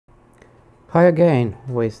Hi again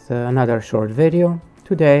with another short video.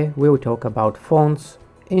 Today we will talk about fonts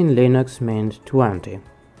in Linux Mint 20.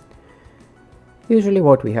 Usually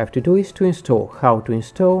what we have to do is to install. How to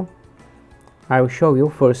install? I will show you.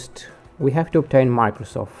 First we have to obtain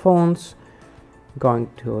Microsoft fonts, going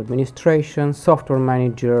to Administration, Software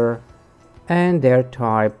Manager, and their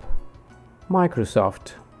type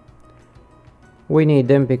Microsoft. We need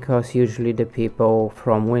them because usually the people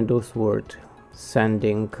from Windows would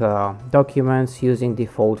sending documents using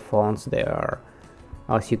default fonts there.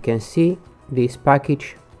 As you can see, this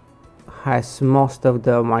package has most of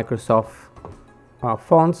the Microsoft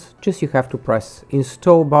fonts. Just you have to press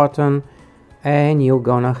install button and you're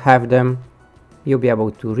gonna have them. You'll be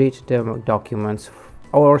able to read the documents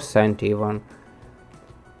or send even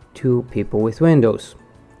to people with Windows.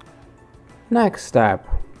 Next step,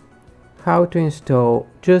 how to install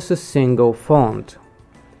just a single font.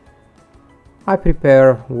 I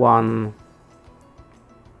prepare one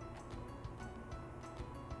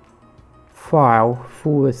file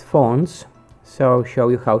full with fonts, so I'll show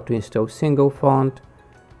you how to install single font.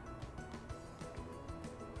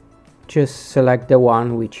 Just select the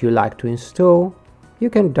one which you like to install.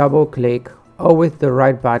 You can double click or with the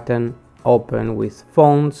right button open with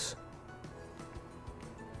fonts.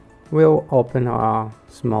 We'll open a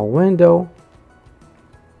small window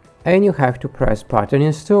and you have to press button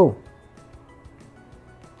install.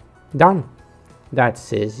 Done.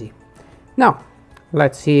 That's easy. Now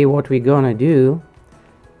let's see what we're gonna do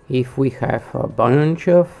if we have a bunch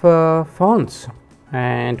of fonts,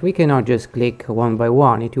 and we cannot just click one by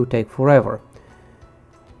one, it will take forever.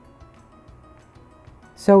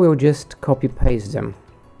 So we'll just copy paste them.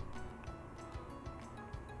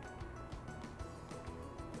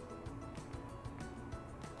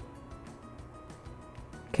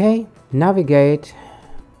 Okay, navigate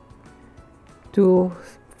to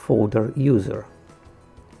folder user.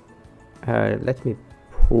 Let me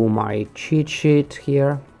pull my cheat sheet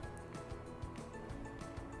here.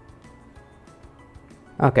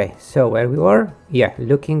 Okay, so where we were? Yeah,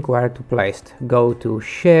 looking where to place it. Go to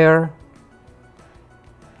share,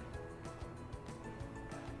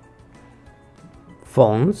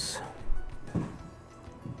 fonts,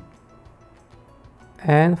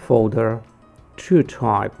 and folder to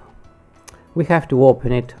type. We have to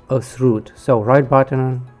open it as root, so right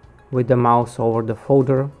button with the mouse over the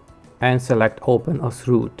folder and select open as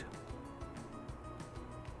root.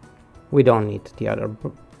 We don't need the other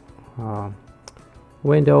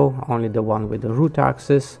window, only the one with the root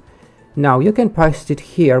access. Now you can paste it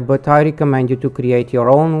here, but I recommend you to create your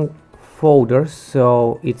own folder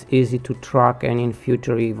so it's easy to track and in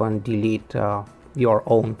future even delete your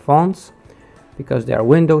own fonts. Because they are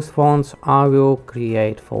Windows fonts, I will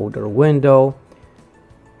create folder window.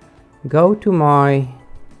 Go to my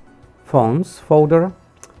fonts folder,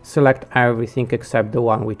 select everything except the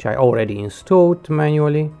one which I already installed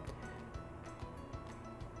manually.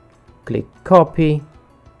 Click copy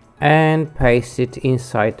and paste it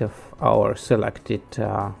inside of our selected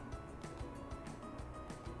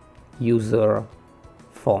user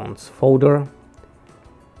fonts folder.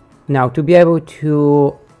 Now to be able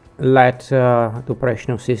to let the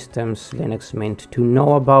operational systems Linux Mint to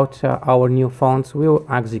know about our new fonts, we'll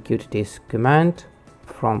execute this command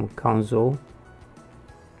from console.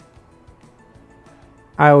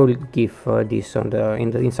 I will give this on the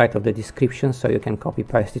inside of the description so you can copy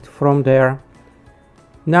paste it from there.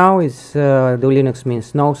 Now is the Linux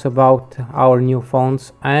Mint knows about our new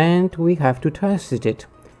fonts and we have to test it.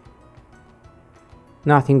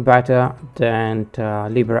 Nothing better than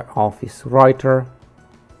LibreOffice Writer.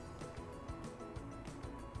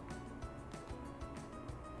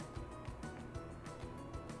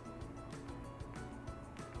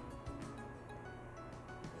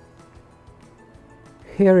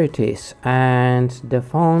 Here it is, and the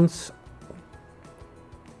fonts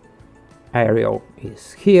Arial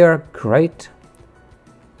is here. Great.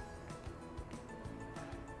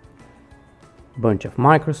 Bunch of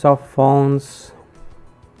Microsoft fonts,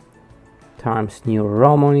 Times New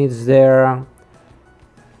Roman is there.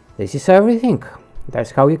 This is everything.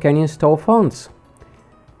 That's how you can install fonts.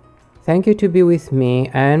 Thank you to be with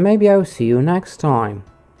me, and maybe I'll see you next time.